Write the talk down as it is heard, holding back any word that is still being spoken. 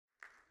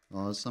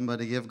Oh,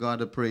 somebody give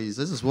God a praise.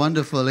 This is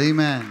wonderful.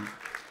 Amen.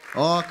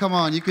 Oh, come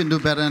on. You can do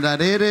better than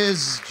that. It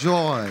is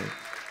joy.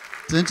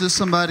 Turn to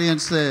somebody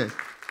and say,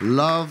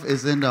 love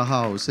is in the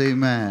house.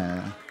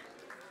 Amen.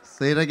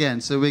 Say it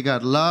again. So we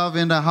got love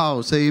in the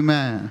house.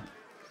 Amen.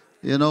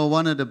 You know,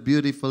 one of the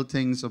beautiful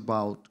things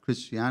about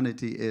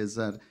Christianity is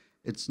that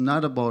it's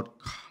not about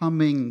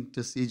coming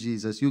to see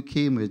Jesus. You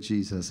came with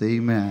Jesus.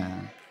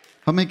 Amen.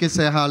 How many can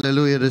say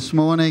hallelujah this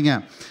morning?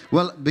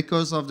 Well,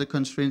 because of the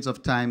constraints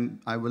of time,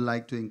 I would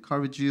like to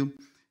encourage you.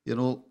 You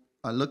know,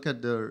 I look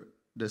at the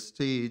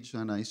stage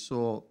and I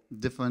saw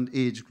different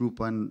age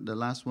group. And the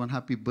last one,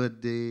 happy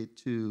birthday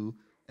to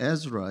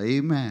Ezra.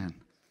 Amen.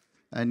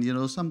 And, you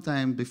know,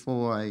 sometime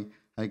before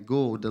I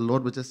go, the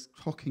Lord was just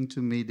talking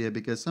to me there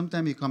because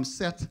sometimes He comes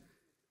set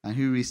and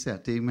He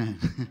reset. Amen.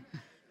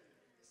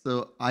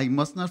 So I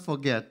must not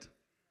forget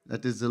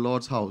that it's the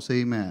Lord's house.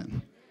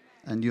 Amen.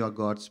 And you are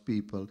God's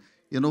people.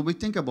 You know, we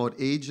think about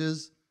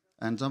ages,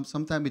 and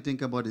sometimes we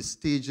think about the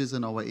stages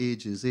in our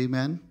ages.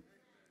 Amen.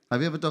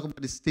 Have you ever talked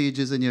about the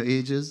stages in your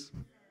ages?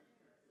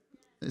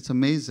 It's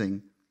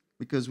amazing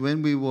because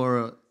when we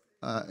were,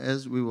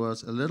 as we were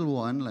a little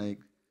one, like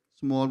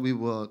small, we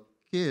were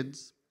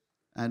kids,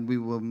 and we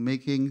were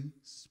making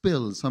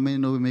spills. How many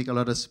know we make a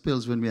lot of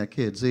spills when we are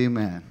kids?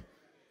 Amen.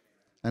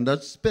 And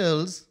that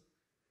spills,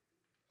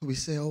 we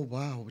say, oh,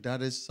 wow,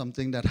 that is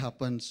something that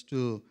happens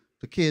to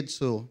the kids,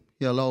 so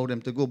He allowed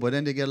them to go. But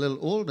then they get a little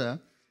older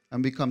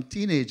and become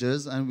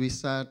teenagers, and we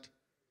start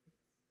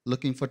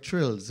looking for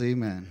thrills.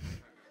 Amen.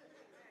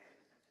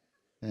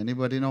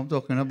 Anybody know what I'm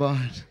talking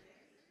about?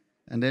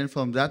 And then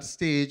from that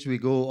stage, we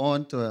go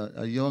on to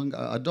a young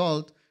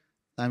adult,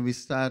 and we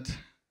start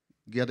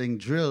getting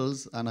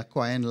drills and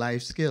acquiring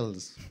life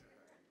skills.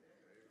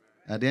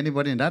 Are there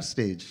anybody in that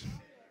stage?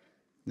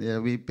 Yeah,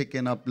 we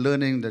picking up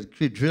learning,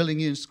 drilling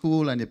you in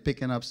school, and you're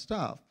picking up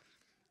stuff.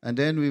 And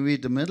then we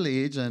reach the middle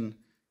age, and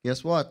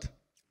guess what?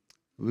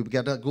 We've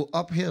got to go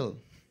uphill.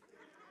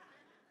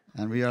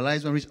 And we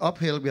realize when we reach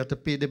uphill, we have to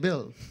pay the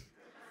bill.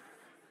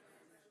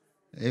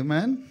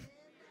 Amen?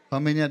 How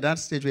many at that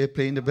stage were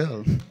paying the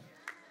bill?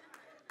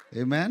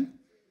 Amen?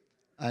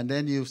 And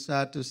then you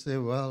start to say,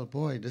 well,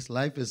 boy, this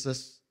life is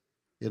just,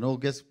 you know,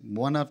 gets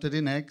one after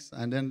the next.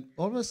 And then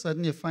all of a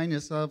sudden you find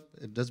yourself,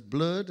 it just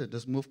blurred, it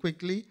just moved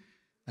quickly.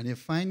 And you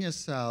find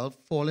yourself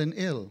falling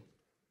ill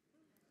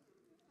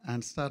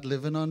and start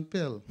living on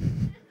pill.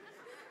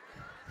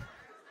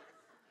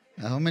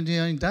 How many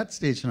are in that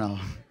stage now?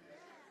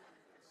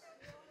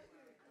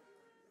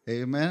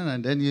 Amen.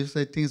 And then you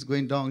say things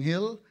going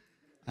downhill,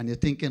 and you're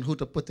thinking who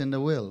to put in the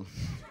will.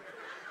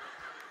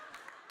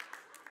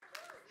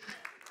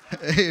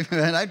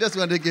 Amen. I just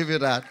want to give you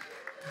that.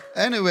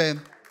 Anyway,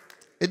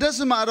 it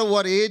doesn't matter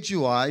what age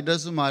you are. It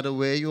doesn't matter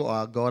where you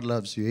are. God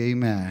loves you.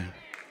 Amen.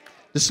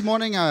 This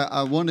morning,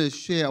 I want to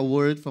share a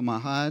word from my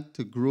heart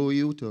to grow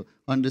you, to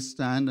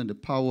understand and the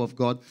power of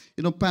God.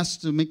 You know,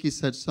 Pastor Mickey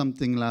said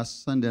something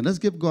last Sunday, and let's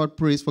give God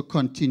praise for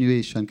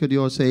continuation. Could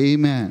you all say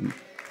amen?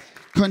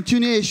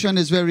 Continuation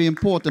is very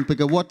important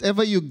because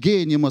whatever you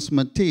gain, you must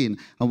maintain.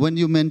 And when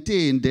you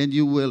maintain, then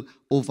you will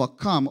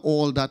overcome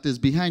all that is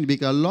behind.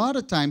 Because a lot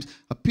of times,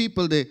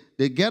 people,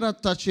 they get a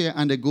touch here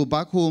and they go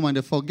back home and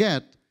they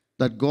forget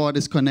that God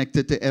is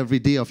connected to every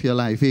day of your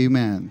life.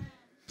 Amen.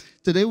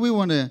 Today we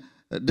want to...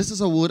 This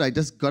is a word, I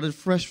just got it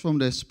fresh from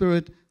the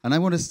Spirit, and I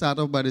want to start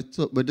off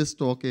with this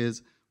talk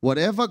is,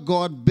 whatever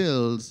God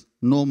builds,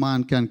 no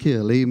man can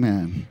kill.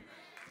 Amen.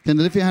 Can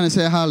you lift your hand and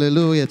say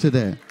hallelujah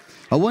today?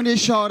 I want you to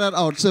shout that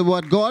out. Say,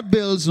 what God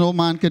builds, no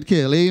man can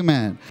kill.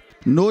 Amen.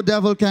 No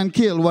devil can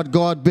kill what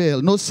God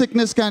built. No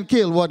sickness can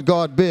kill what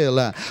God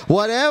built.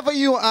 Whatever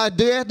you are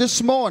there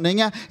this morning,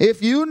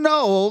 if you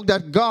know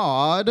that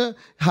God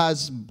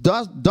has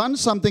done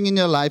something in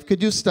your life,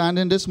 could you stand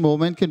in this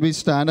moment? Could we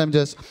stand? I'm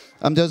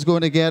just going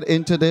to get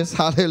into this.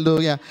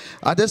 Hallelujah.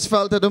 I just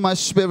felt it in my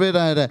spirit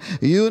that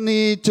you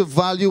need to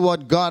value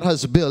what God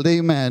has built.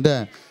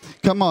 Amen.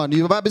 Come on.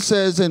 The Bible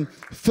says in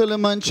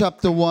Philemon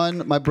chapter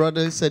 1, my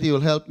brother said he will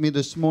help me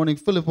this morning.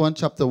 Philemon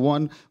chapter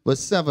 1, verse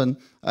 7.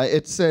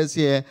 It says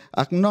here,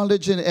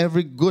 acknowledging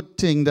every good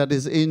thing that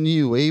is in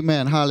you.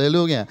 Amen.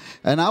 Hallelujah.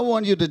 And I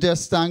want you to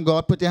just thank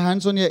God. Put your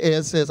hands on your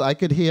ears. Says, I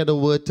could hear the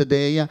word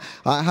today.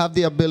 I have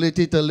the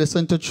ability to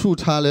listen to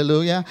truth.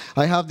 Hallelujah.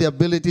 I have the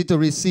ability to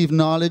receive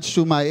knowledge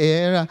through my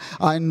ear.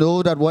 I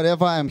know that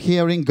whatever I'm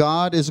hearing,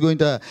 God is going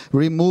to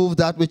remove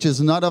that which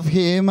is not of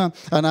Him.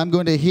 And I'm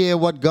going to hear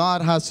what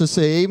God has to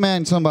say.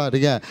 Amen,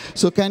 somebody. Yeah.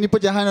 So can you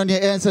put your hand on your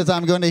ear and says,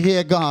 I'm going to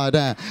hear God.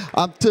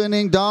 I'm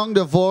turning down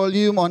the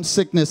volume on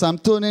sickness. I'm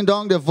turning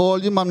down the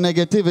volume of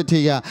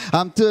negativity.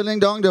 I'm turning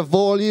down the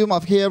volume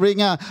of hearing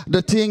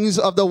the things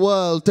of the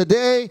world.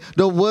 Today,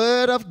 the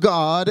word of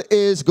God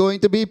is going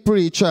to be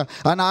preached,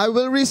 and I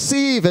will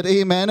receive it,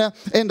 amen,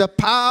 in the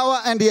power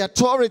and the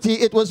authority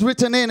it was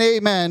written in,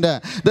 amen.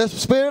 The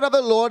Spirit of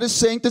the Lord is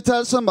saying to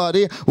tell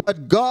somebody,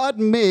 what God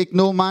make,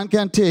 no man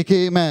can take,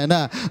 amen.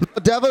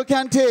 The devil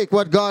can take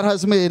what God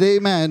has made,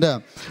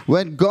 amen.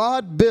 When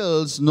God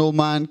builds, no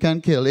man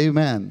can kill,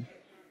 amen.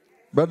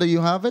 Brother,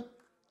 you have it?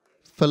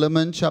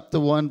 Philemon chapter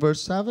 1,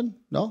 verse 7?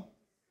 No?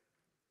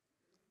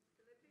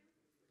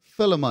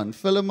 Philemon.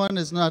 Philemon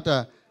is not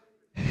a,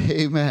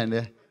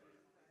 amen.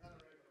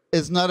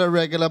 It's not a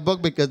regular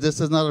book because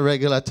this is not a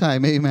regular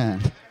time.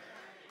 Amen.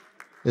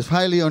 It's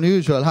highly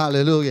unusual.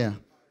 Hallelujah.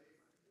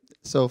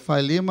 So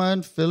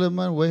Philemon,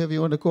 whatever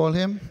you want to call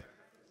him.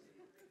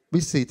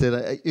 Be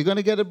seated. You going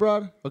to get it,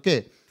 brother?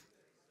 Okay.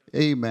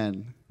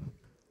 Amen.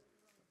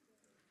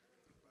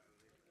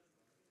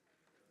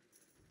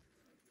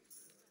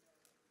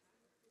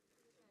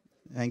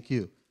 Thank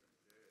you.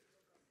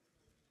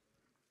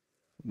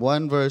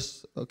 One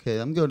verse. Okay,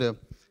 I'm going to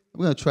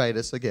try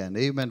this again.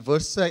 Amen.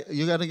 Verse,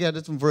 you got to get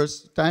it from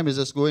verse. Time is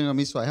just going on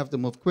me, so I have to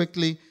move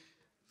quickly.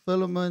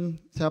 Philemon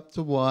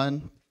chapter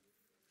 1.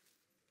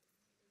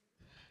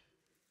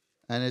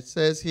 And it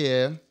says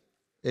here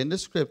in the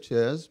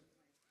scriptures,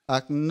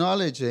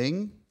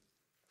 acknowledging.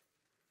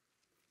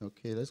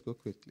 Okay, let's go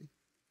quickly.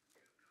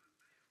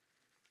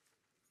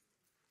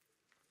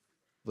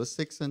 Verse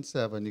 6 and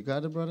 7. You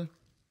got it, brother?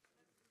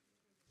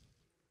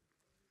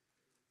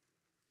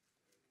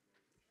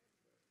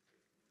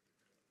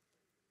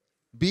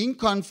 Being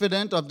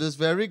confident of this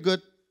very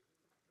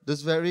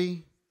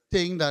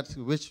thing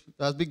which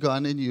has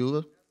begun in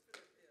you.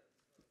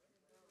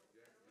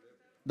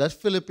 That's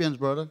Philippians,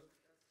 brother.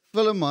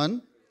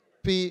 Philemon,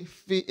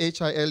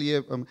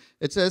 P-H-I-L-E.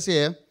 It says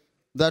here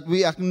that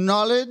we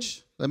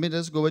acknowledge, let me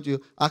just go with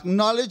you,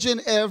 acknowledging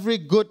every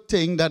good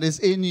thing that is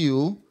in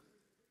you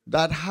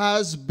that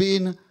has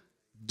been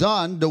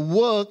done, the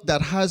work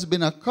that has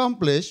been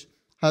accomplished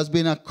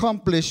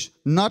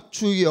not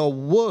through your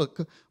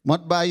work,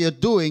 not by your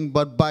doing,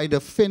 but by the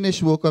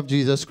finished work of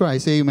Jesus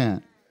Christ.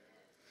 Amen.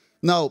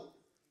 Now,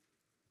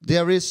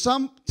 there is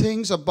some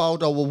things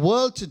about our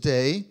world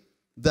today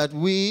that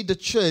we, the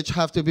church,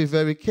 have to be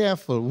very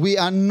careful. We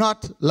are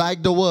not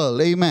like the world.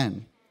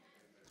 Amen.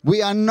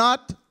 We are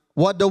not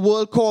what the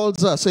world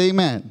calls us.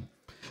 Amen.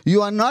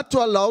 You are not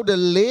to allow the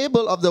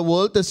label of the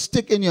world to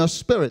stick in your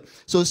spirit.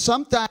 So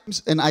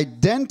sometimes an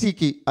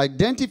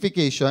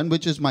identification,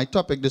 which is my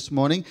topic this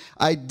morning,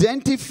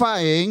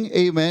 identifying,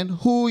 amen,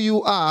 who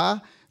you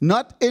are,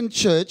 not in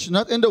church,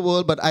 not in the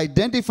world, but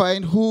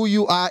identifying who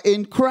you are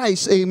in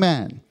Christ.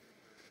 Amen.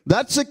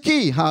 That's the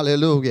key.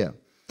 Hallelujah.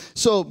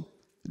 So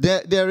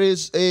there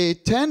is a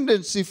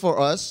tendency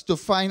for us to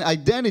find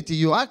identity.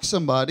 You ask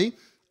somebody,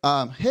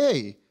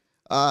 hey,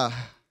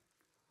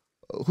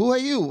 who are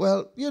you?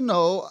 Well, you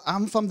know,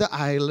 I'm from the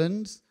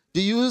islands.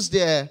 They use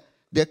their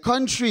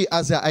country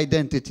as their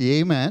identity.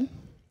 Amen.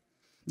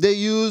 They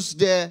use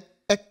their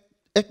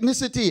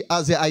ethnicity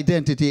as their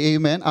identity.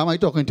 Amen. Am I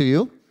talking to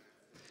you?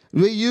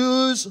 We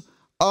use,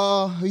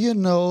 you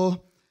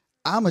know,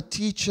 I'm a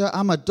teacher,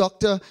 I'm a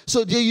doctor.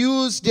 So they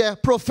use their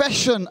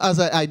profession as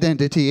an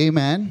identity.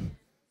 Amen.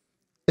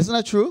 Isn't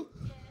that true?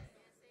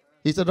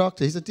 He's a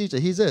doctor, he's a teacher,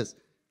 he says.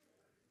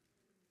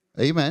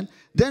 Amen.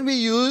 Then we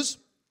use,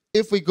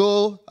 if we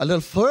go a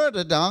little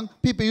further down,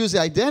 people use the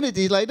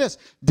identity like this.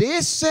 They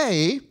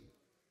say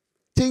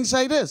things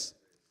like this.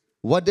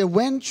 What they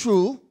went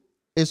through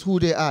is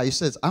who they are. He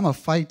says, I'm a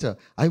fighter.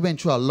 I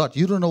went through a lot.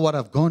 You don't know what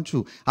I've gone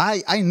through.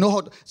 I know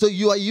how. So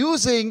you are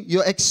using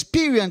your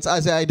experience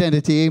as an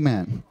identity.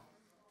 Amen.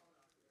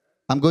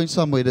 I'm going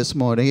somewhere this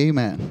morning.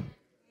 Amen.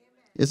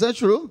 Is that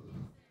true?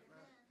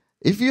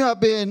 If you have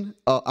been,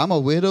 I'm a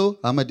widow,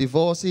 I'm a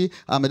divorcee,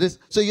 I'm a this.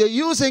 So you're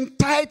using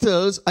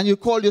titles and you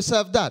call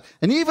yourself that.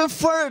 And even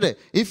further,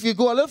 if you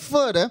go a little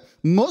further,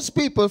 most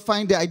people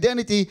find their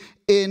identity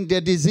in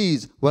their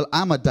disease. Well,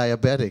 I'm a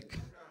diabetic.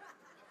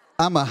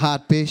 I'm a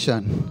heart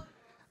patient.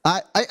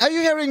 Are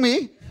you hearing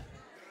me?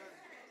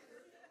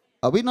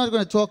 Are we not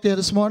going to talk here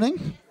this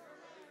morning?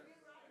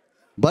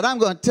 But I'm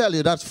going to tell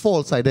you that's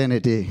false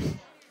identity.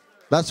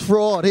 That's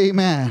fraud.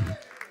 Amen.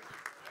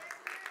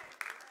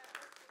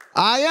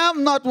 I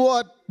am not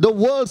what the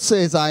world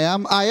says I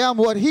am. I am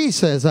what he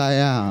says I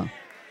am.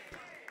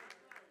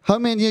 How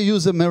many of you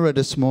use a mirror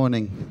this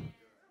morning?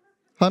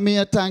 How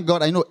many thank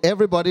God? I know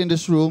everybody in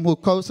this room who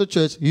comes to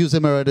church use a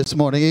mirror this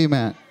morning.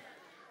 Amen.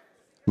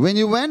 When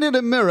you went in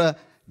the mirror,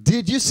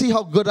 did you see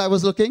how good I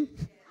was looking?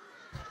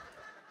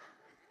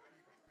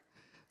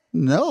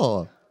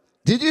 No.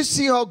 Did you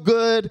see how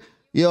good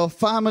your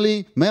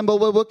family member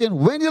were looking?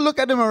 When you look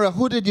at the mirror,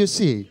 who did you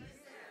see?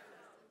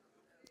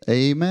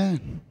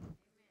 Amen.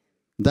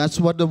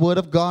 That's what the word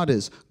of God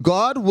is.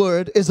 God's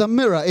word is a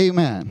mirror.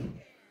 Amen.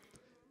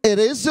 It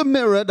is a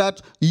mirror that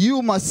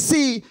you must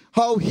see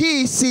how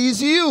he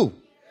sees you.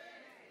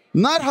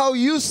 Not how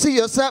you see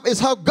yourself, it's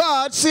how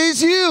God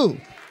sees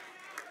you.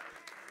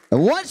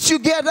 And once you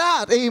get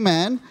that,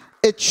 amen,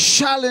 it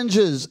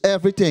challenges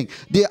everything.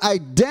 The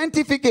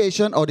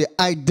identification or the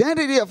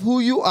identity of who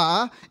you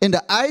are in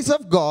the eyes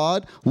of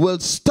God will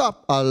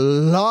stop a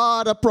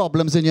lot of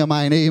problems in your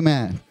mind.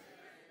 Amen.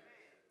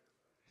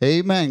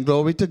 Amen.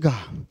 Glory to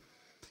God.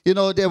 You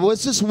know, there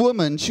was this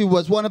woman. She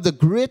was one of the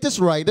greatest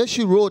writers.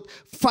 She wrote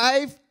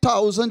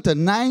 5,000 to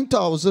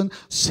 9,000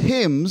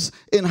 hymns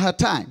in her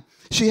time.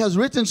 She has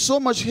written so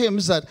much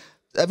hymns that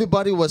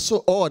Everybody was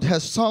so awed. Her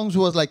songs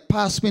was like,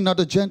 "Pass me not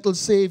a gentle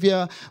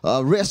Savior,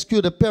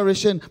 rescue the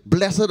perishing,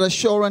 blessed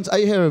assurance." Are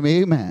you hearing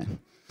me? Amen.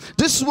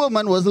 This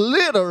woman was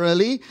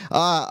literally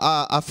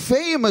a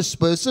famous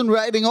person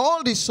writing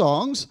all these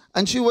songs,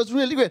 and she was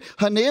really great.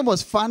 Her name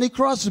was Fanny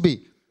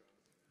Crosby.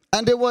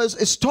 And there was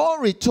a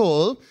story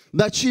told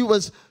that she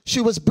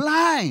was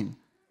blind.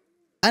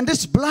 And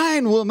this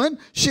blind woman,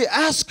 she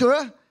asked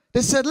her,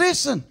 they said,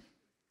 "Listen."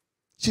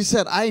 She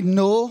said, "I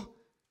know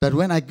that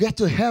when I get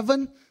to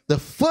heaven, the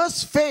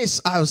first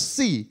face I'll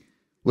see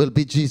will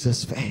be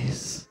Jesus'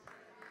 face."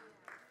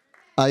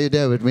 Are you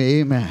there with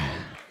me? Amen.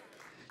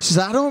 She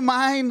said, "I don't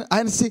mind."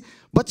 I see.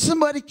 But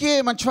somebody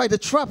came and tried to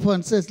trap her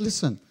and says,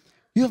 "Listen,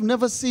 you have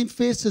never seen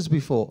faces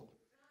before.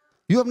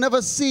 You have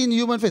never seen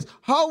human face.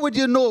 How would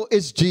you know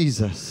it's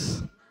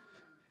Jesus?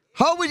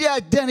 How would you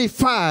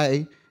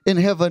identify in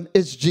heaven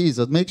it's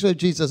Jesus?" Make sure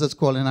Jesus is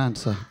calling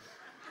answer.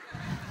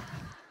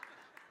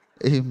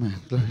 Amen.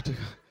 Glory to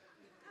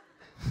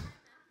God.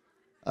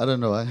 I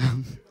don't know.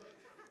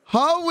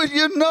 How would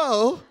you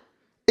know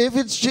if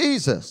it's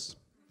Jesus?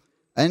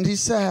 And he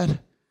said,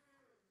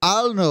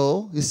 "I'll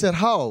know." He said,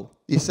 "How?"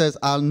 He says,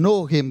 "I'll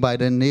know him by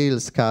the nail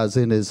scars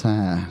in his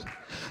hand."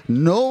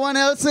 No one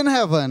else in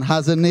heaven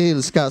has a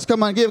nail scars.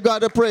 Come on, give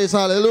God a praise.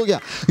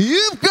 Hallelujah.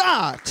 You've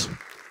got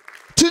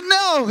to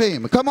know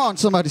him. Come on,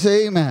 somebody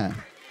say amen.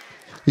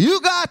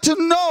 You got to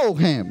know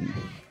him.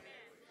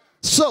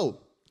 So,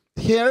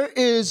 here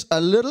is a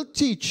little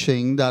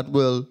teaching that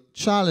will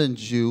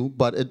challenge you,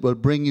 but it will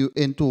bring you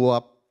into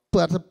a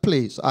better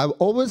place. I've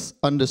always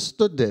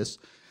understood this,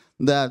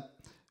 that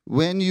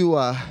when you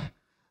are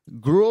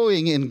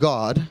growing in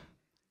God,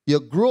 your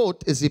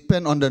growth is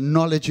dependent on the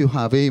knowledge you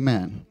have.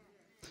 Amen.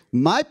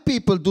 My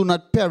people do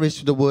not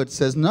perish, the word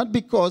says, not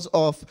because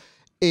of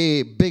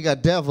a bigger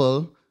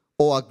devil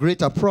or a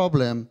greater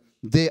problem.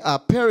 They are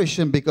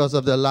perishing because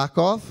of the lack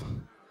of.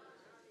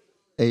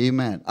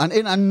 Amen. And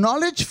in a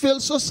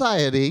knowledge-filled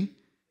society,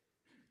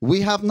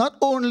 we have not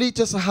only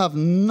just have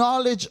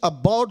knowledge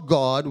about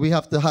God, we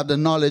have to have the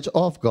knowledge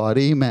of God.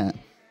 Amen.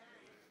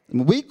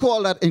 We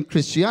call that in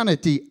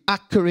Christianity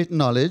accurate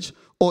knowledge,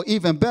 or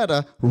even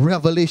better,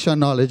 revelation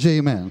knowledge.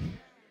 Amen.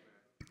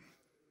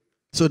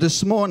 So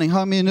this morning,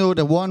 how many know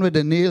the one with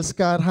the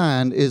nail-scarred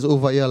hand is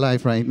over your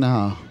life right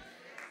now?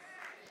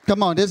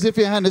 Come on, just lift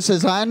your hand and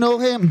says, "I know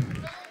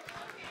him.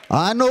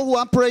 I know who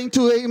I'm praying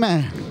to."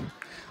 Amen.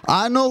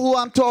 I know who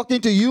I'm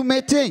talking to. You may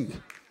think,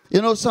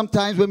 you know,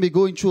 sometimes when we're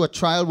going through a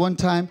trial one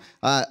time,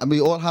 we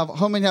all have,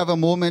 how many have a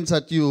moment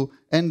that you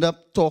end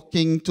up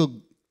talking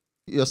to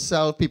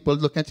yourself? People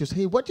look at you and say,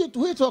 "Hey, who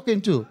are you talking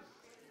to?"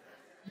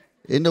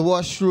 In the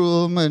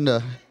washroom,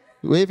 and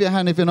wave your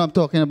hand if you know what I'm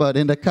talking about,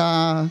 in the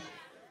car.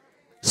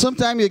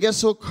 Sometimes you get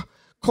so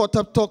caught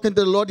up talking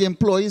to the Lord, the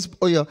employees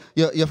or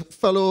your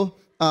fellow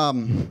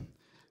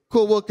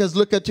co-workers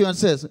look at you and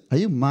says, "Are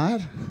you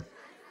mad?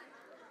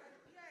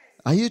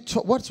 Are you?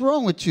 What's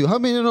wrong with you?" How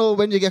many know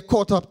when you get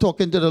caught up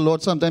talking to the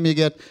Lord, sometimes you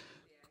get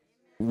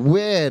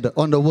weird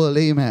on the world?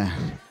 Amen.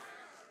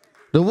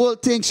 The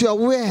world thinks you're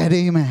weird.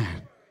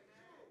 Amen.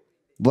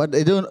 But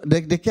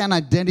they can't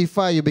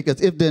identify you,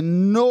 because if they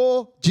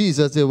know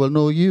Jesus, they will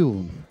know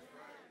you.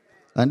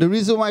 And the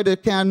reason why they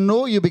can't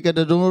know you, because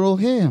they don't know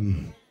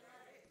him.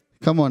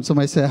 Come on,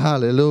 somebody say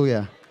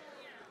hallelujah.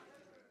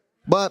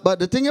 But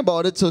the thing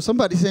about it, so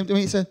somebody said to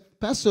me, he said,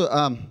 "Pastor,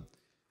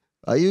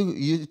 are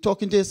you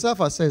talking to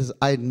yourself?" I says,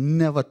 "I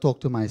never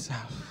talk to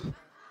myself."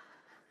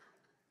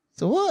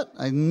 So what?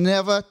 I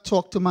never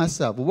talk to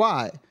myself.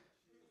 Why?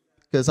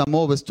 Because I'm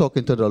always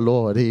talking to the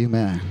Lord.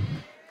 Amen.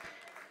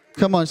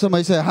 Come on,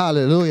 somebody say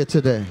hallelujah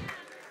today.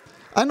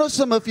 I know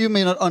some of you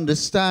may not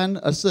understand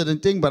a certain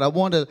thing, but I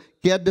want to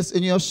get this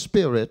in your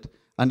spirit,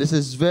 and this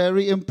is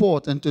very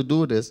important to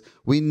do this.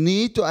 We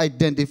need to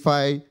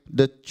identify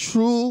the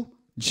true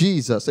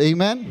Jesus.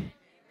 Amen?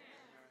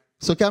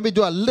 So can we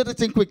do a little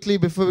thing quickly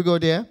before we go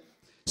there?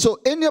 So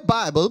in your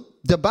Bible,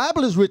 the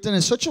Bible is written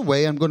in such a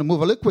way, I'm going to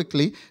move a little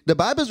quickly. The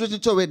Bible is written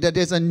in such a way that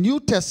there's a New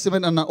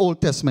Testament and an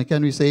Old Testament.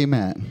 Can we say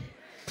amen?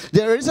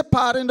 There is a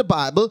part in the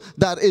Bible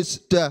that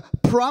is the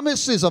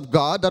promises of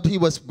God that he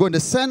was going to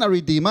send a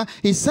redeemer.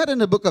 He said in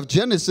the book of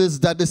Genesis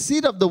that the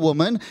seed of the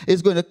woman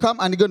is going to come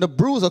and going to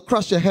bruise or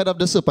crush the head of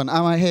the serpent.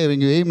 Am I hearing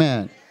you?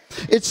 Amen.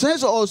 It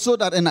says also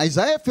that in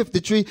Isaiah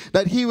 53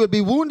 that he will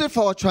be wounded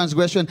for our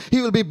transgression.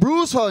 He will be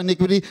bruised for our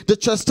iniquity. The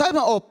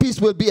chastisement of peace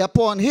will be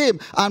upon him,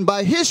 and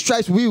by his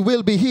stripes we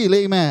will be healed.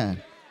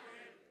 Amen.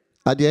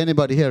 Are there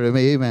anybody hearing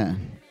me?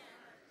 Amen.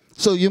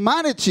 So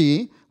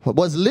humanity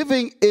was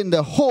living in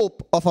the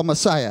hope of a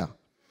Messiah.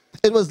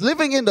 It was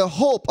living in the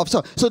hope of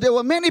some. So there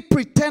were many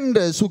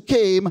pretenders who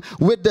came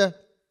with the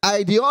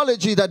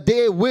ideology that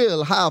they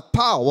will have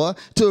power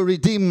to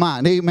redeem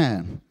man.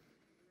 Amen.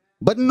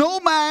 But no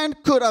man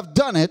could have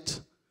done it,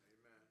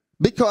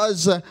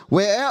 because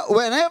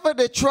whenever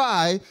they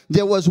tried,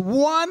 there was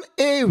one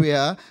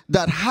area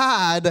that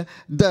had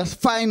the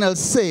final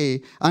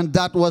say, and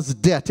that was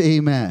death.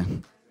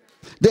 Amen.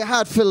 They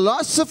had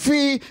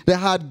philosophy, they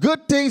had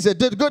good things, they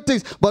did good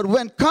things, but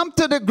when come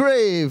to the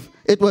grave,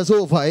 it was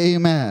over.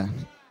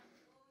 Amen.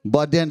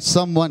 But then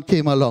someone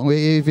came along.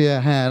 Wave your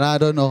hand. I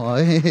don't know.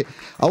 I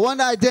want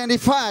to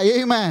identify.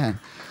 Amen.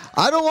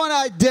 I don't want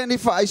to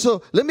identify.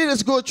 So let me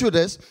just go through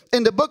this.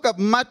 In the book of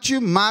Matthew,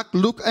 Mark,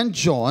 Luke, and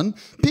John,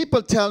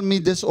 people tell me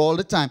this all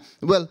the time.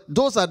 Well,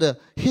 those are the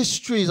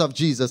histories of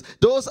Jesus.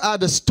 Those are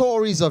the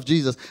stories of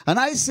Jesus. And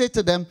I say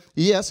to them,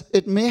 yes,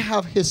 it may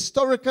have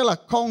historical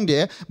account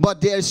there, but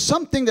there is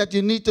something that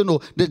you need to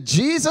know. The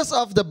Jesus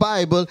of the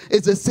Bible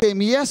is the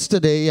same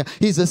yesterday.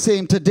 He's the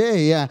same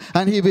today.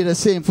 And he'll be the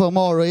same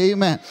tomorrow.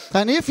 Amen.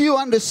 And if you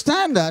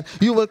understand that,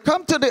 you will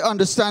come to the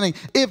understanding,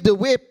 if the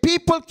way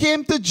people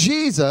came to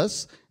Jesus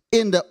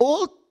in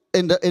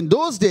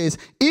those days,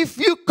 if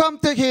you come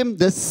to him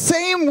the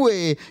same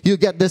way, you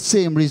get the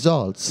same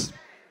results.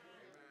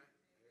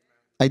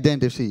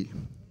 Identity.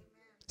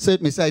 Say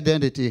it, Miss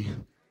Identity.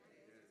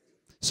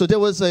 So there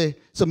was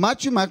so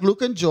Matthew, Mark,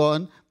 Luke, and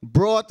John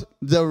brought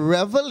the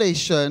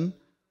revelation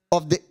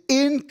of the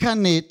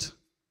incarnate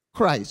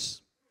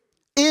Christ.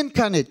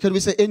 Incarnate. Can we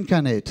say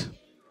incarnate?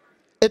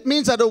 It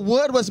means that the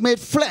word was made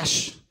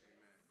flesh.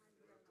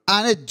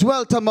 And it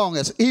dwelt among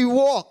us. He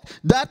walked.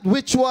 That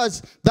which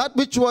was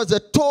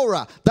the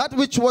Torah, that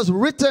which was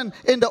written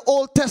in the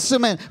Old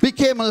Testament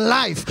became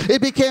life.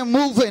 It became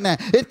moving.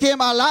 It came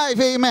alive.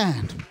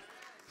 Amen.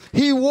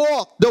 He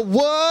walked. The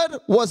word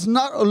was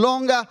no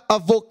longer a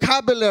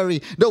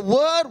vocabulary. The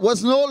word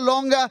was no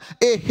longer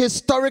a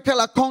historical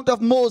account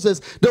of Moses.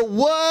 The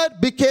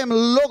word became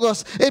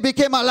logos. It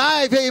became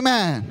alive.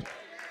 Amen.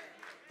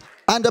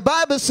 And the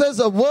Bible says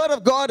the word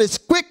of God is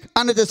quick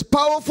and it is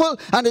powerful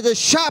and it is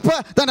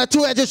sharper than a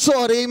two-edged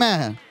sword.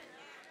 Amen.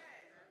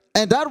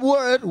 And that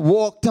word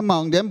walked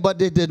among them, but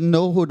they didn't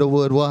know who the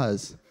word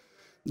was.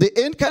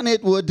 The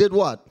incarnate word did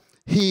what?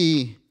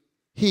 He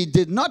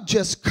did not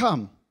just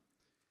come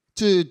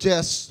to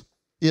just,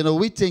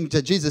 we think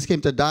that Jesus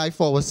came to die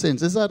for our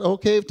sins. Is that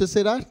okay to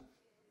say that?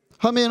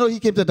 How many know he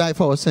came to die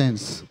for our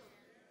sins?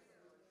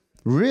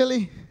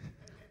 Really?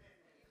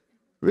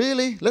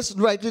 Really? Let's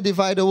rightly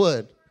divide the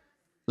word.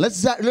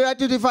 Let's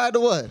rightly divide the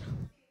word.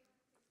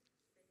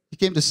 He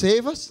came to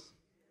save us.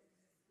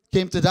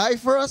 Came to die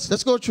for us.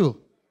 Let's go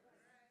through.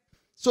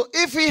 So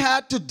if he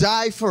had to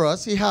die for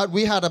us,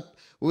 humanity,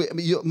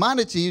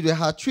 we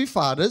had three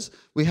fathers.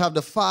 We have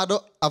the father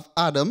of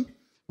Adam,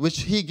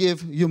 which he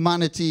gave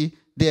humanity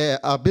their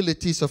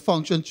abilities to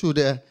function through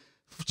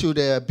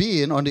their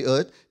being on the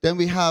earth. Then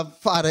we have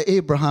Father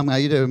Abraham. Are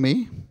you there with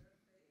me?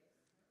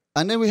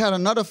 And then we had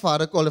another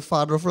father called the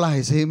father of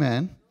lies.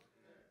 Amen.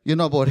 You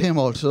know about him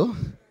also.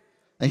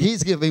 And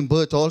he's giving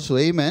birth also,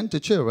 amen, to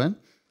children.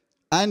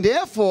 And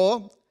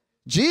therefore,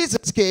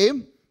 Jesus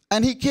came,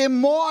 and he came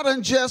more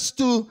than just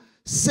to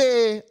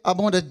say, I'm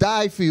going to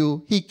die for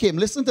you. He came,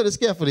 listen to this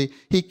carefully,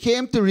 he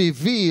came to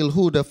reveal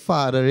who the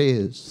Father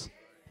is.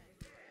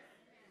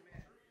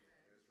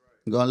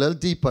 Go a little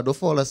deeper, don't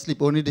fall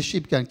asleep. Only the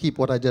sheep can keep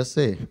what I just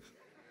say.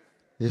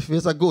 If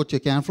it's a goat, you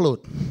can't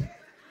float.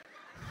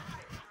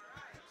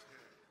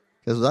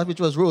 Because that which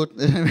was wrote,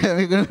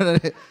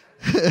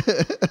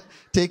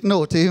 take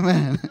note,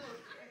 amen.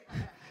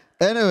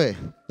 Anyway,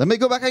 let me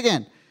go back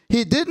again.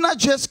 He did not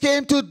just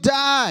came to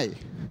die.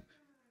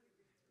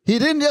 He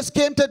didn't just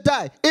came to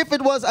die. If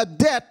it was a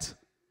death,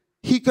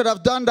 he could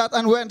have done that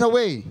and went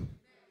away.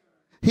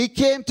 He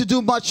came to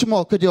do much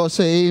more. Could you all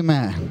say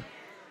amen?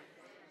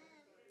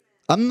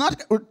 I'm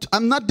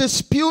not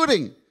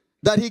disputing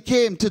that he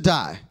came to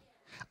die.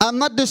 I'm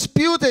not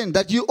disputing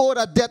that you owed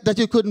a debt that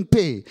you couldn't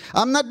pay.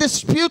 I'm not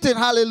disputing,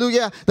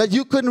 hallelujah, that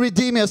you couldn't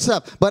redeem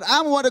yourself. But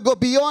I want to go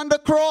beyond the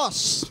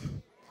cross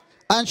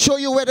and show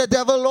you where the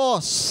devil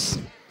lost.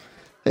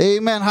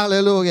 Amen,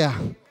 hallelujah.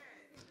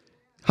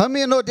 How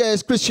many know there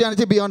is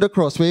Christianity beyond the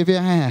cross? Wave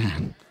your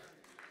hand.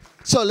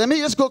 So let me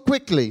just go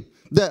quickly.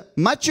 The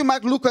Matthew,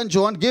 Mark, Luke, and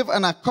John give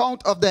an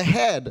account of the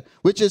head,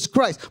 which is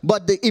Christ.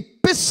 But the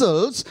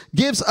epistles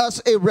gives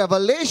us a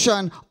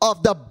revelation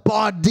of the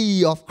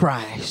body of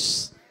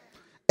Christ.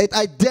 It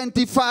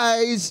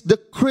identifies the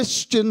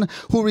Christian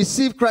who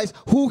received Christ,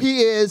 who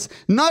he is,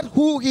 not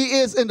who he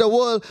is in the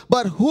world,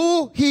 but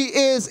who he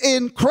is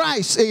in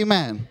Christ.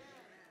 Amen.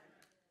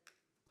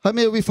 How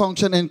many of we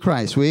function in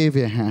Christ? Wave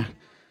your hand.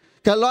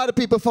 A lot of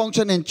people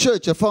function in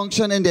church, they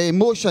function in their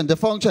emotion, they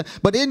function,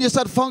 but then you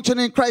start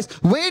functioning in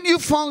Christ. When you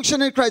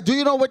function in Christ, do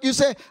you know what you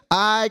say?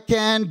 I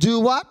can do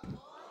what?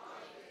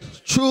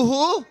 Through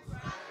who?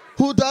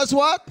 Who does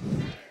what?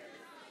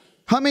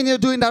 How many are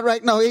doing that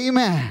right now?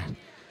 Amen.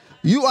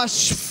 You are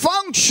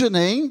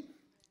functioning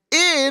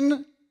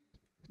in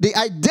the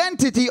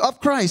identity of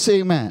Christ.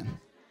 Amen.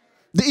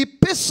 The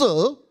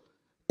epistle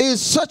is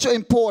such an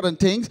important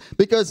thing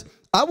because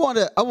I want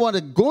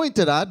to go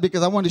into that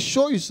because I want to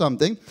show you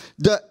something.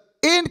 The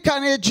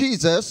incarnate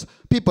Jesus,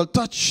 people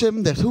touch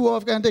him, that who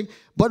of kind of thing.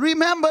 But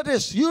remember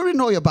this, you already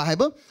know your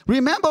Bible.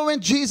 Remember when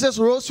Jesus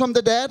rose from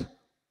the dead?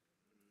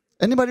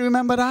 Anybody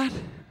remember that?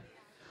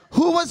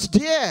 Who was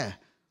there?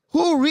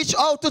 Who reached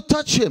out to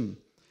touch him?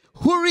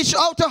 Who reached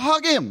out to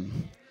hug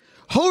him?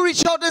 Who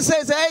reached out and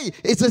says, hey,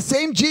 it's the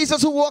same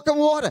Jesus who walked on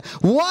water.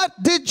 What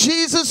did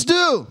Jesus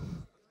do?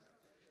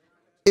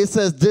 It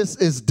says this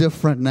is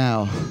different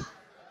now.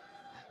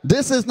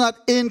 This is not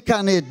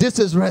incarnate. This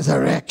is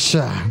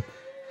resurrection.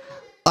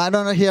 I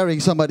don't know, hearing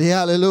somebody.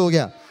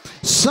 Hallelujah.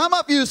 Some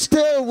of you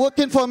still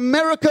working for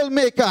miracle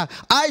maker.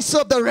 I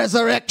serve the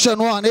resurrection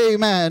one.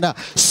 Amen.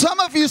 Some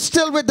of you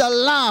still with the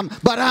lamb,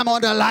 but I'm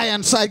on the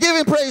lion side. Give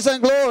him praise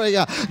and glory.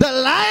 The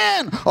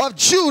Lion of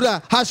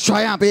Judah has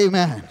triumphed.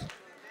 Amen.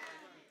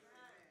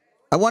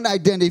 I want to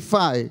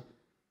identify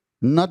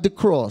not the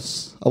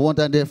cross. I want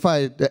to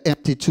identify the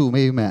empty tomb.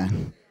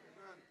 Amen.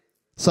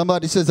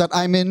 Somebody says that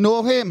I may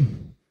know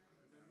him.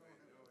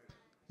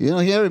 You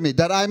don't hear me?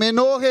 That I may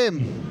know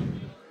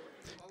him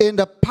in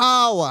the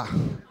power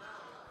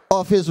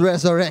of his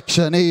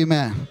resurrection.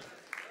 Amen.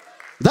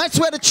 That's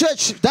where the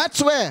church,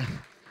 that's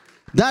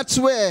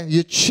where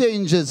you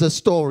changes the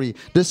story.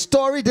 The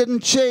story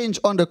didn't change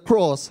on the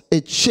cross.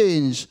 It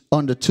changed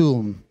on the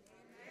tomb.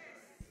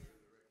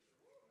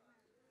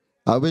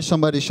 I wish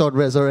somebody showed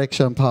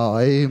resurrection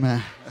power.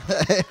 Amen.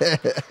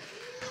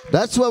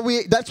 That's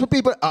what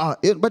people are.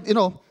 But you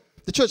know,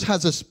 the church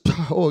has this,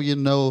 oh, you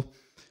know,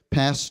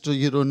 pastor,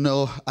 you don't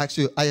know.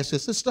 Actually, I ask your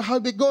sister, how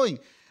we going?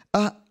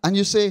 And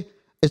you say,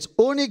 it's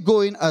only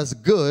going as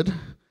good,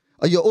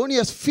 or you're only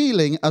as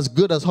feeling as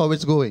good as how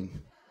it's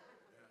going.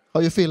 How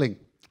are you feeling?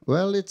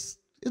 Well, it's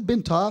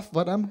been tough,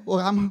 but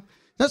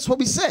that's what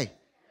we say.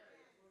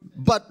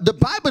 But the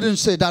Bible didn't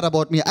say that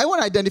about me. I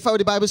want to identify what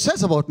the Bible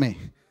says about me.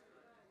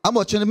 I'm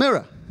watching the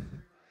mirror.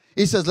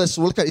 He says, let's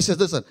look at it. He says,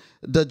 listen,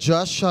 the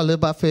just shall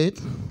live by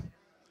faith.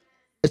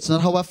 It's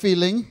not how I'm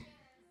feeling.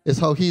 It's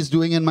how he's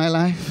doing in my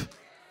life.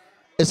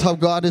 It's how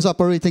God is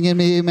operating in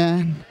me.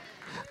 Amen.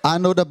 I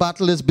know the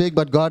battle is big,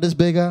 but God is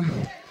bigger.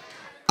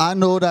 I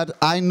know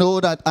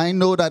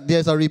that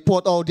there's a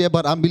report out there,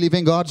 but I'm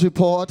believing God's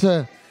report.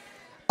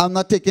 I'm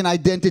not taking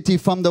identity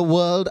from the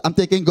world. I'm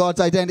taking God's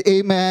identity.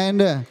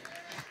 Amen.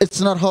 It's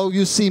not how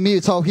you see me.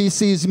 It's how he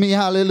sees me.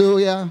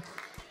 Hallelujah.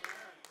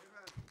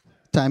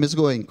 Time is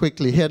going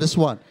quickly. Hear this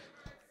one.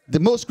 The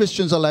most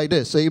Christians are like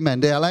this.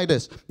 Amen. They are like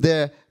this.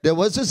 There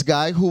was this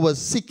guy who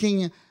was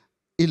seeking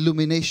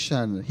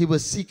illumination. He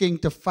was seeking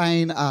to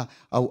find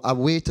a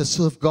way to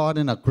serve God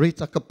in a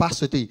greater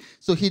capacity.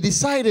 So he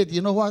decided,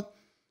 you know what?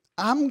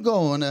 I'm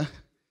going to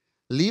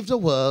leave the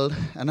world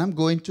and I'm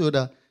going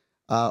to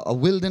a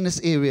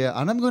wilderness area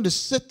and I'm going to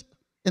sit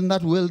in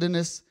that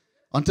wilderness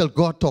until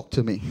God talks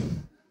to me.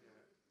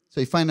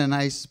 So he found a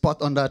nice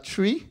spot under a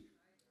tree,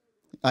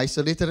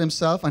 isolated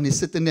himself, and he's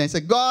sitting there and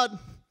said, God,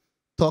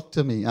 talk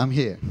to me. I'm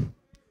here.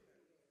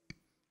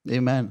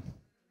 Amen.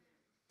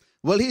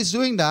 Well, he's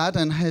doing that,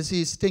 and as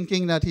he's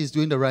thinking that he's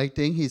doing the right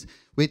thing, he's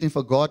waiting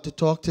for God to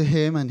talk to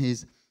him, and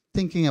he's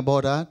thinking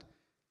about that.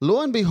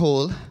 Lo and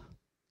behold,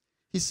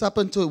 he's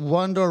happened to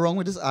wander around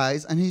with his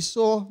eyes, and he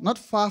saw, not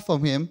far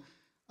from him,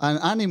 an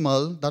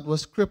animal that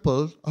was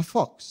crippled, a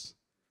fox.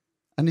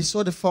 And he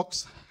saw the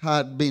fox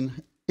had been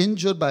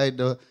injured by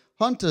the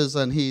hunters,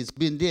 and he's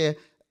been there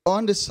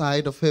on the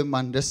side of him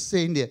and just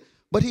staying there.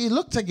 But he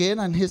looked again,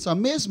 and his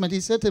amazement,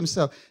 he said to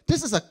himself,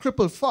 this is a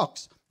crippled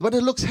fox, but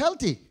it looks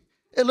healthy.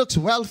 It looks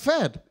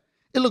well-fed.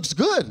 It looks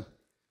good.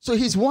 So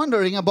he's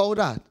wondering about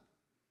that.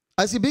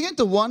 As he began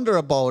to wonder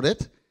about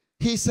it,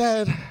 he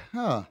said,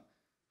 I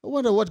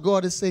wonder what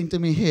God is saying to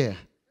me here.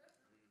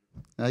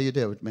 Are you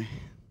there with me?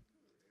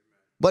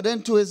 But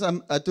then to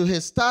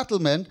his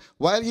startlement,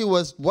 while he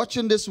was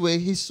watching this way,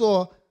 he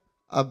saw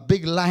a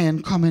big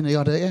lion coming the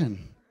other end.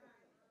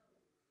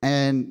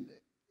 And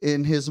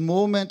in his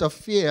moment of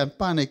fear and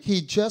panic, he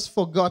just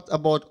forgot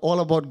all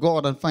about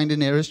God and finding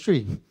the nearest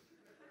tree.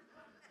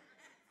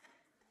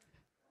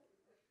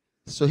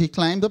 So he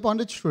climbed up on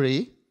the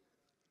tree,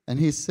 and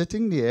he's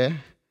sitting there,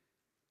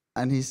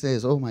 and he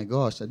says, oh my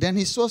gosh. And then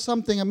he saw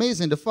something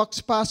amazing. The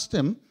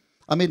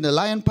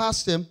lion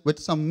passed him with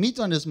some meat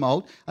on his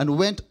mouth and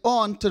went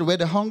on to where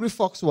the hungry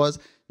fox was,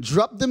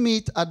 dropped the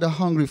meat at the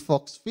hungry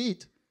fox's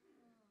feet,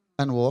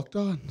 and walked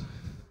on.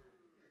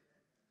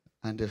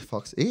 And the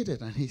fox ate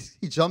it, and he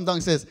jumped down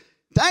and says,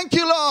 thank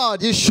you,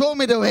 Lord, you show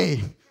me the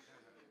way.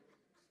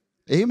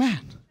 Amen.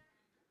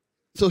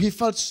 So he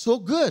felt so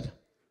good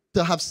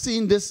to have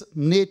seen this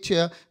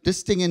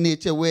thing in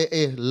nature where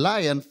a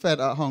lion fed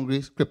a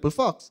hungry, crippled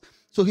fox.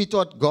 So he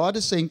thought God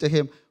is saying to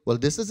him, well,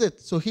 this is it.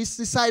 So he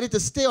decided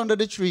to stay under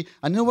the tree.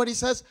 And you know what he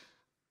says?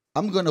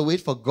 I'm going to wait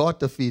for God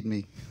to feed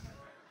me.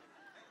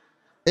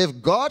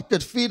 If God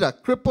could feed a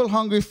crippled,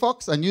 hungry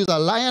fox and use a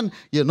lion,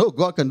 you know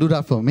God can do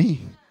that for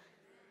me.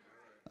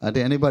 Are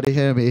there anybody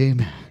hear me?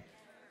 Amen.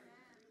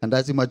 And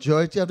that's the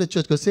majority of the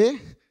church could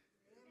say.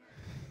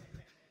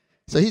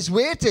 So he's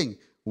waiting.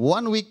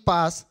 1 week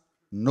passed.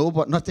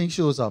 Nothing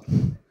shows up.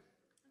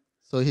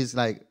 So he's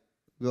like,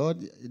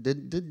 God,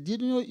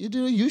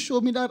 you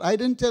showed me that? I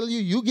didn't tell you.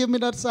 You gave me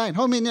that sign.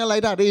 How many are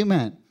like that?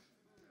 Amen.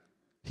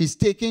 He's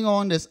taking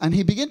on this. And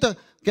he began to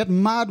get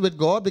mad with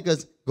God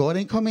because God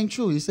ain't coming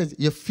through. He says,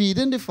 you're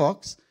feeding the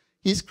fox.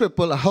 He's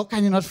crippled. How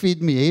can you not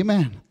feed me?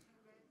 Amen.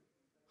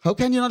 How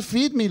can you not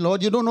feed me,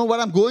 Lord? You don't know what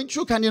I'm going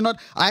through. Can you not?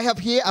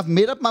 I've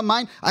made up my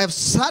mind. I have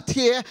sat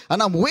here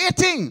and I'm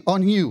waiting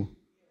on you.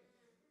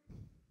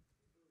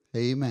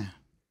 Amen.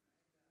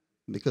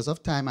 Because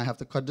of time, I have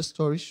to cut the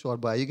story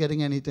short. But are you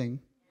getting anything?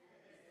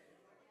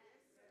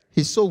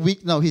 He's so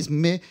weak now. He's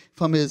made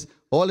from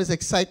all his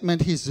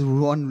excitement. He's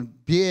on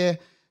beer.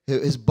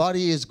 His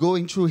body is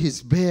going through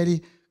his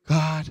belly.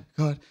 God.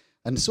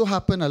 And it so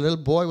happened a little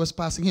boy was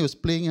passing. He was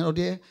playing out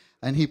there.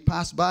 And he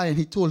passed by and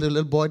he told the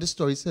little boy the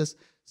story. He says,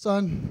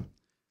 son,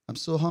 I'm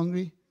so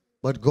hungry.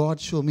 But God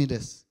showed me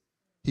this.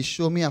 He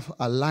showed me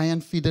a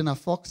lion feeding a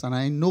fox. And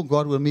I know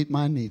God will meet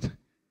my need.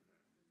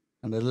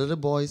 And the little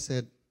boy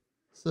said,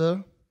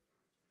 sir,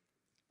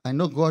 I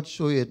know God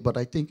showed you it, but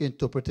I think you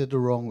interpreted the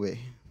wrong way.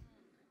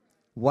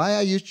 Why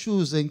are you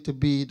choosing to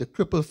be the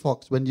crippled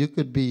fox when you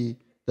could be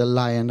the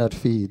lion that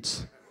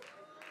feeds?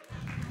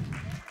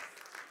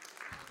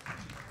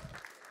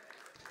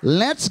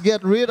 Let's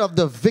get rid of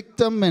the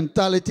victim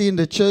mentality in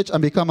the church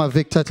and become a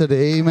victor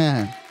today.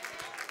 Amen.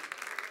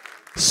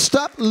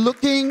 Stop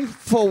looking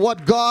for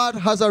what God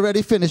has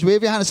already finished.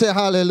 Wave your hand and say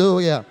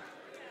hallelujah.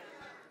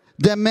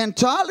 The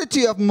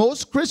mentality of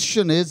most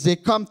Christians is they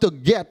come to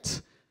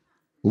get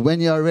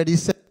when you're already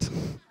set.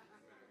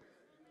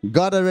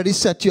 God already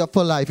set you up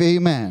for life.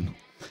 Amen.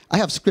 I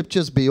have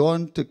scriptures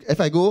beyond. If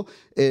I go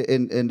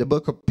in the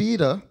book of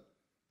Peter,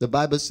 the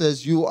Bible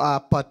says you are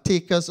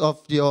partakers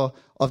of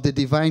the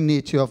divine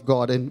nature of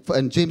God. And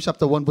in James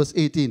chapter 1 verse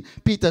 18,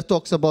 Peter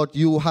talks about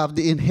you have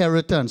the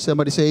inheritance.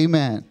 Somebody say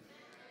amen.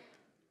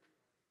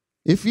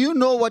 If you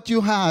know what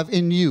you have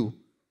in you,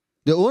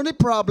 the only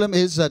problem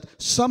is that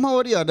somehow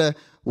or the other,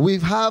 we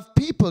have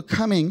people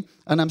coming,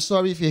 and I'm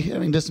sorry if you're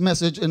hearing this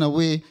message in a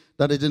way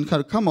that it didn't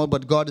come out,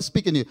 but God is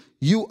speaking to you.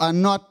 You are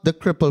not the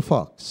crippled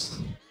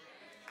fox.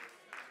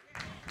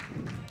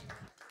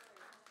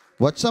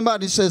 What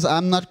somebody says,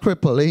 I'm not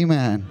crippled,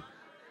 amen.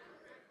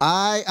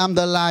 I am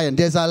the lion.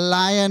 There's a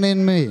lion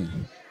in me.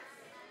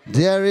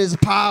 There is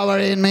power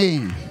in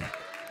me.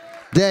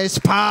 There is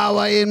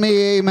power in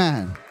me,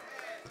 amen.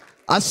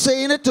 I'm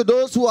saying it to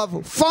those who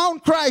have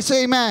found Christ,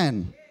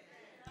 amen.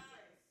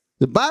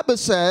 The Bible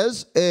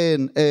says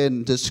in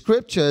the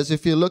scriptures,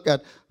 if you look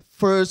at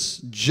 1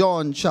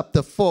 John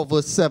chapter 4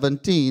 verse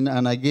 17,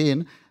 and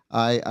again,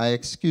 I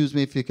excuse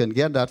me if you can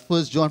get that.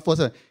 1 John 4,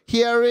 7.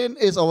 Herein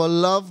is our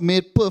love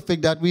made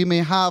perfect, that we may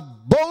have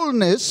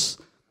boldness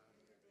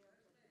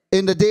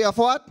in the day of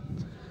what?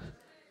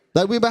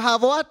 That we may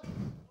have what?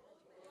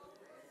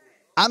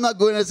 I'm not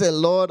going to say,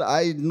 Lord,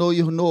 I know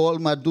you know all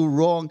my do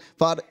wrong.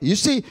 Father, you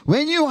see,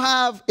 when you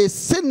have a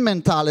sin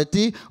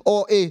mentality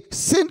or a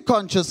sin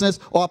consciousness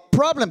or a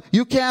problem,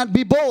 you can't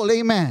be bold,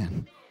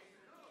 amen.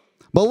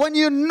 But when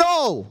you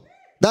know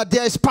that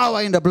there is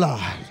power in the blood,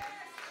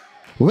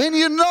 when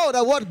you know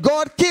that what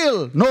God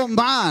killed, no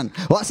man,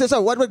 or says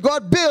what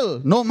God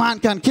built, no man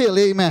can kill,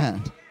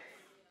 amen.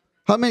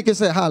 How many can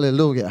say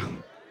hallelujah?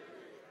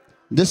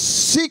 The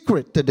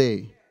secret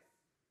today,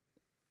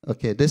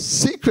 the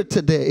secret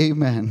today,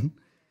 amen,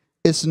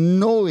 is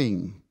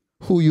knowing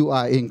who you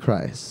are in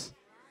Christ.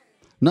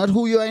 Not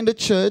who you are in the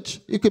church.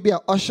 You could be an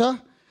usher,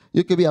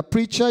 you could be a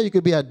preacher, you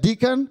could be a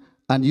deacon,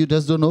 and you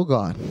just don't know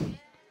God.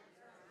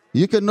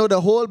 You can know the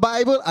whole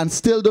Bible and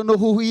still don't know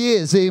who he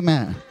is,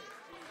 amen.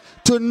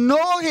 To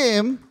know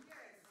him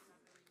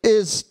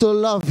is to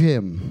love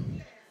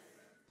him.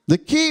 The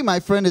key, my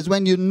friend, is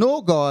when you know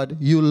God,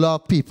 you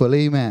love people,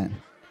 amen.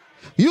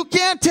 You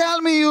can't tell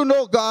me you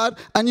know God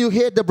and you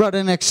hate the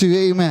brother next to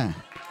you, amen.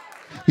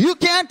 You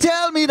can't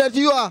tell me that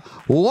you are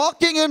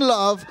walking in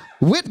love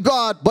with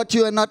God, but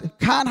you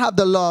can't have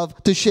the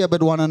love to share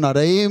with one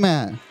another,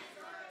 amen.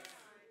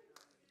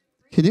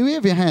 Can you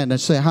wave your hand and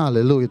say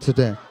hallelujah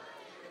today?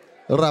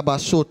 I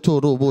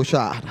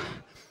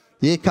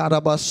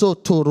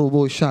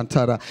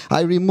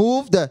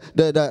remove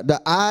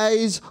the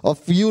eyes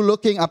of you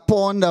looking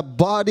upon the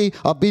body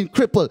of being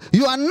crippled.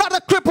 You are not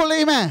a cripple,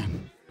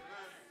 amen.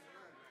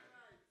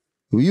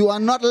 You are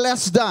not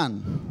less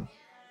than.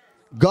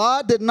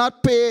 God did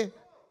not pay,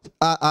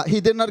 he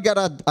did not get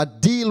a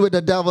deal with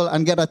the devil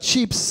and get a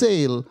cheap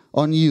sale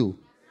on you.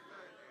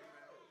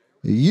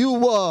 You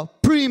were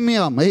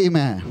premium,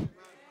 amen.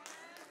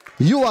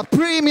 You are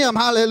premium,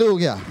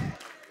 hallelujah.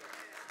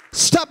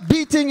 Stop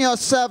beating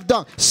yourself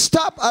down.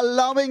 Stop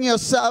allowing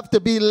yourself to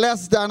be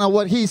less than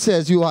what he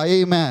says you are,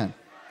 amen.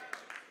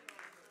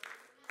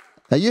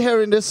 Are you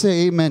hearing this?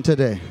 Say amen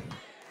today.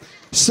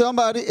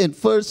 Somebody in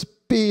First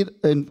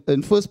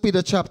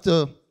Peter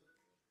chapter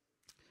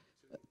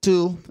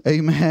 2,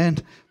 amen,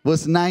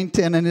 verse 9,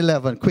 10, and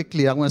 11.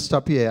 Quickly, I'm going to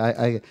stop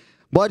here.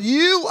 But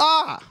you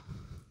are.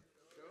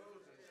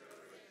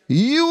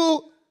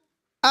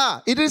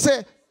 It didn't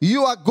say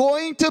you are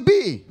going to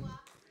be.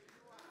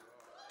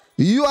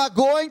 You are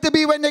going to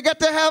be when you get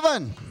to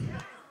heaven.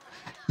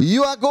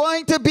 You are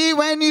going to be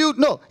when you,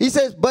 no, he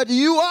says, but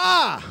you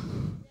are.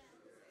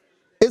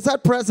 Is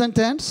that present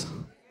tense?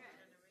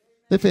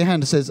 If your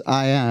hand says,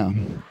 I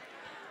am.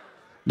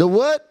 The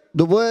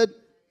word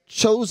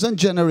chosen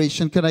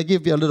generation, can I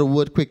give you a little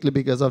word quickly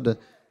because of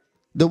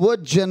the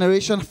word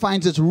generation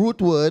finds its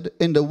root word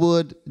in the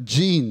word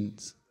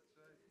genes.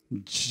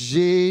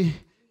 Gene,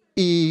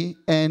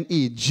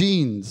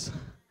 genes.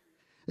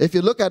 If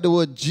you look at the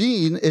word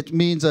gene, it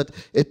means that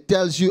it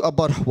tells you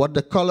about what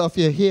the color of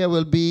your hair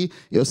will be,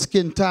 your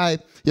skin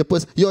type,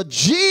 your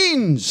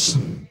genes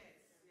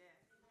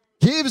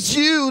gives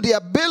you the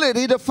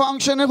ability to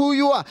function in who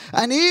you are.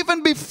 And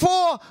even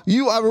before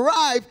you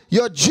arrive,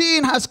 your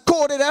gene has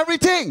coded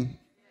everything.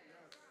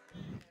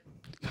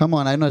 Come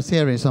on, I'm not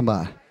hearing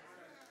somebody.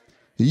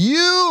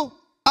 You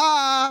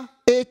are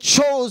a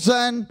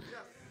chosen.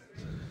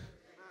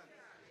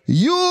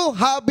 You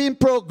have been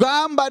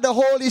programmed by the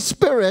Holy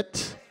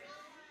Spirit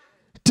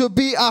to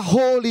be a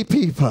holy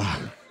people.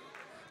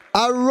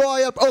 A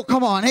royal, oh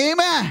come on,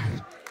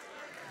 amen.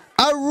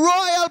 A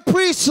royal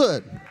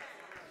priesthood.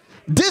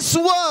 This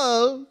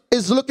world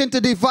is looking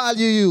to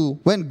devalue you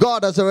when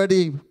God has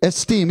already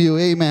esteemed you,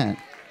 amen.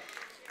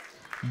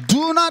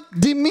 Do not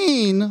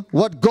demean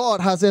what God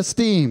has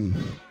esteemed.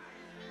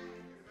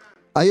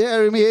 Are you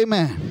hearing me,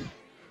 amen?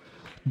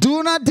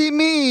 Do not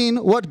demean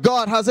what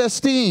God has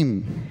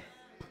esteemed.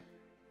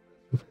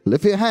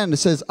 Lift your hand. It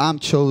says, I'm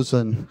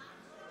chosen.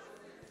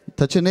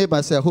 Touch your neighbor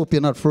and say, I hope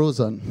you're not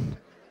frozen.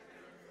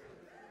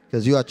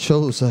 Because you are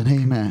chosen.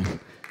 Amen.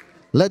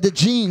 Let the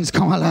genes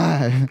come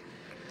alive.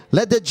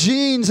 Let the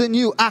genes in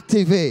you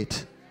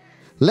activate.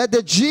 Let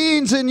the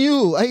genes in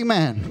you.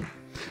 Amen.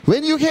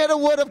 When you hear the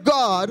word of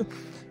God,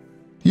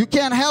 you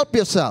can't help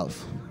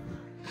yourself.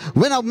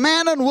 When a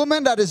man and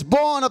woman that is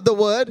born of the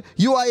word,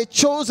 you are a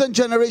chosen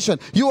generation.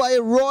 You are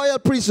a royal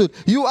priesthood.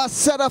 You are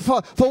set up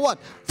for what?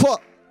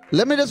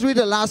 Let me just read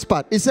the last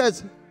part. It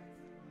says,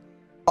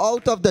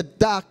 out of the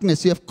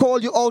darkness. You have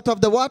called you out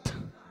of the what?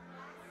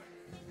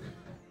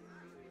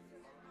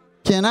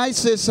 Can I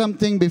say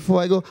something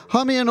before I go?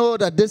 How many of you know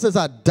that this is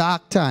a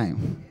dark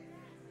time?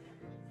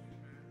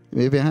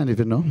 Wave your hand if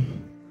you know.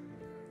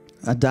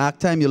 A dark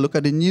time. You look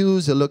at the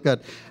news. You look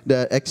at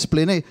the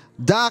explanation.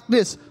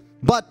 Darkness.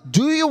 But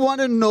do you want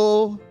to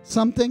know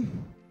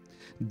something?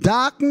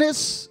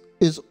 Darkness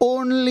is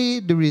only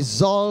the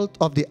result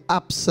of the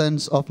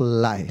absence of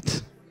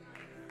light.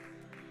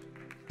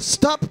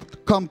 Stop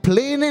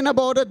complaining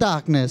about the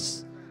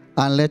darkness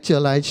and let your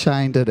light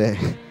shine today.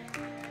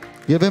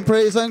 Give him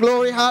praise and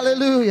glory.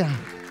 Hallelujah.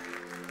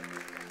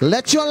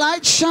 Let your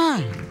light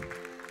shine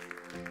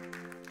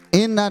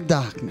in that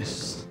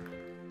darkness.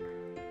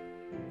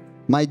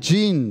 My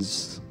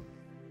genes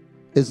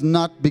is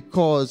not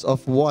because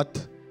of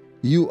what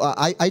you are.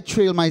 I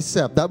trail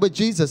myself. That's what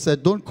Jesus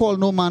said. Don't call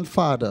no man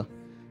father.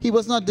 He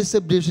was not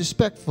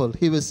disrespectful.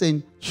 He was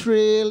saying,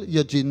 trail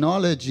your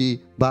genealogy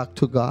back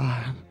to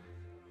God.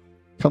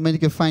 How many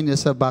can find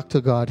yourself back to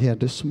God here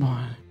this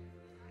morning?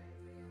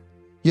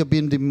 You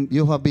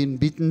have been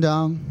beaten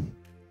down.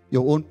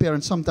 Your own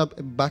parents, sometimes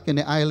back in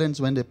the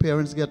islands, when the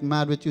parents get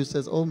mad with you,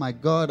 says, oh my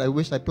God, I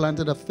wish I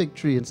planted a fig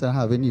tree instead of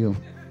having you.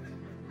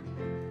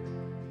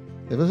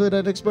 Ever heard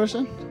that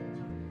expression?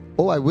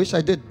 Oh, I wish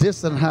I did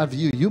this and have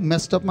you. You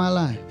messed up my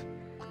life.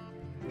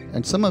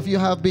 And some of you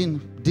have been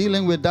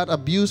dealing with that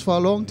abuse for a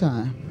long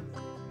time.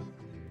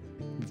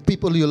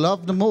 People you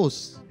love the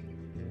most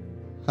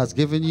has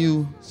given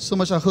you so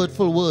much a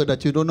hurtful word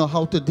that you don't know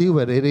how to deal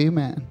with it.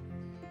 Amen.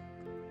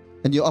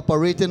 And you're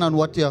operating on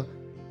what your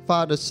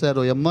father said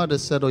or your mother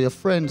said or your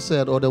friend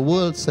said or the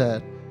world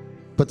said.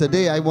 But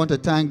today I want to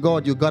thank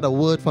God you got a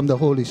word from the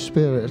Holy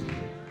Spirit.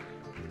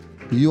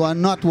 You are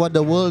not what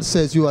the world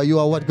says you are. You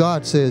are what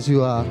God says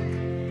you are.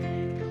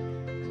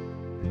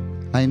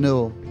 I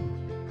know.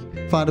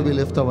 Father, we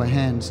lift our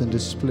hands in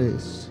this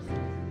place.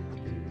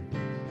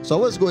 So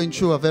I was going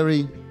through a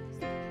very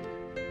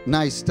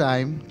nice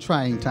time,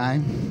 trying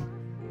time.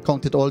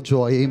 Count it all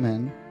joy,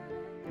 amen.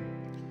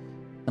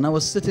 And I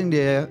was sitting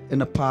there in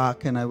the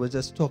park and I was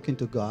just talking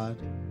to God.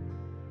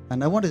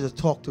 And I wanted to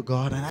talk to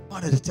God and I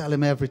wanted to tell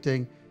him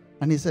everything.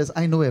 And he says,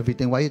 I know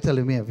everything. Why are you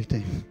telling me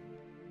everything?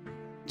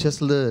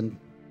 Just learn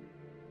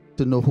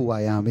to know who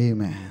I am,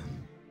 amen.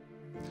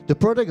 The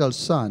prodigal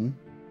son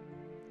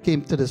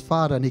came to his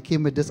father and he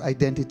came with this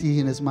identity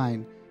in his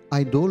mind.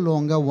 I no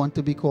longer want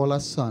to be called a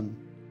son.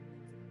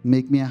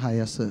 Make me a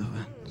higher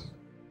servant.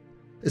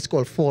 It's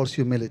called false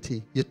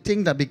humility. You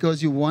think that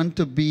because you want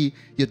to be,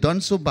 you've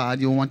done so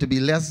bad, you want to be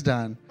less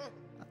than.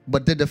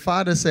 But did the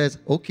father says,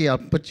 okay, I'll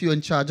put you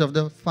in charge of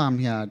the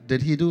farmyard.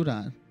 Did he do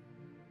that?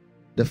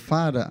 The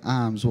father's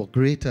arms were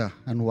greater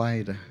and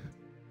wider.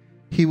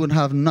 He would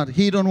have not,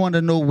 he don't want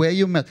to know where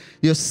you met.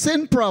 Your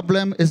sin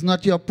problem is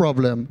not your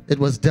problem. It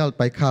was dealt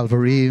by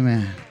Calvary,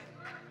 amen.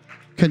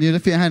 Can you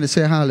lift your hand and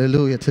say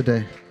hallelujah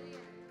today?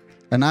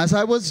 And as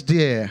I was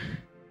there,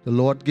 the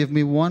Lord gave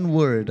me one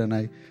word, and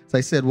I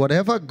said,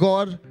 whatever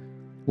God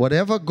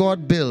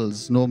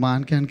builds, no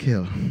man can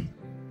kill.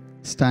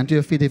 Stand to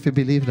your feet if you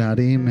believe that,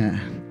 amen.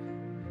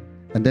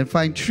 And then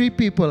find 3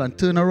 people and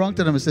turn around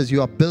to them and says,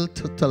 you are built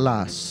to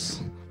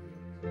last.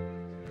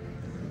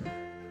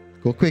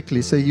 Go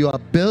quickly. Say, you are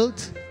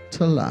built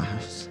to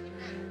last.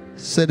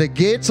 Say, the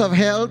gates of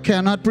hell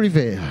cannot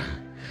prevail.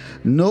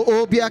 No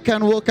obia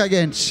can work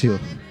against you.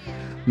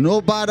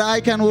 No bad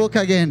eye can work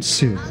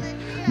against you.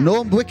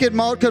 No wicked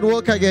mouth can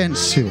work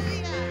against you.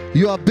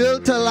 You are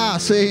built to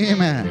last.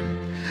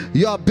 Amen.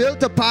 You are built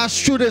to pass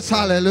through this.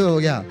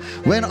 Hallelujah.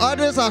 When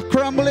others are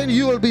crumbling,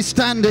 you will be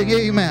standing.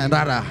 Amen.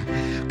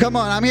 Come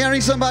on, I'm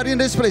hearing somebody in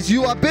this place.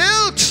 You are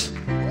built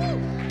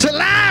to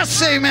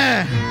last.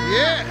 Amen.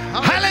 Yeah.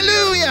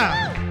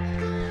 Hallelujah.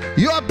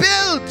 You are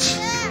built.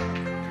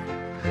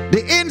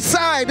 The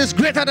inside is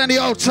greater than the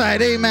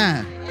outside.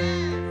 Amen.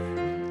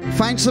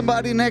 Find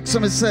somebody next to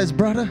him and says,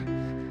 brother,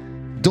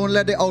 don't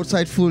let the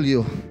outside fool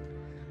you.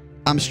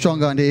 I'm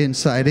stronger on the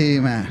inside.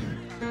 Amen.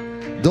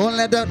 Don't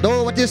let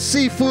what you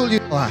see fool you.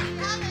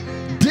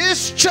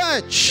 This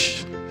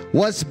church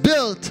was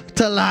built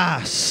to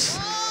last.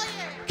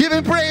 Give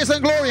him praise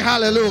and glory.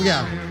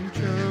 Hallelujah.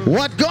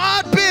 What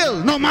God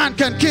built, no man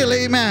can kill.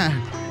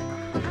 Amen.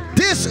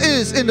 This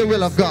is in the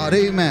will of God.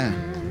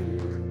 Amen.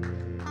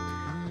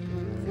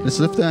 Let's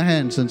lift our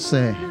hands and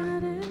say,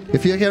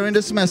 if you're hearing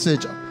this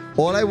message,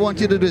 all I want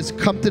you to do is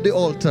come to the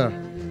altar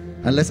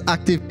and let's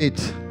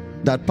activate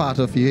that part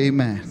of you.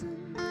 Amen.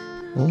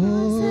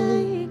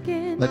 Oh,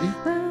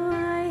 buddy.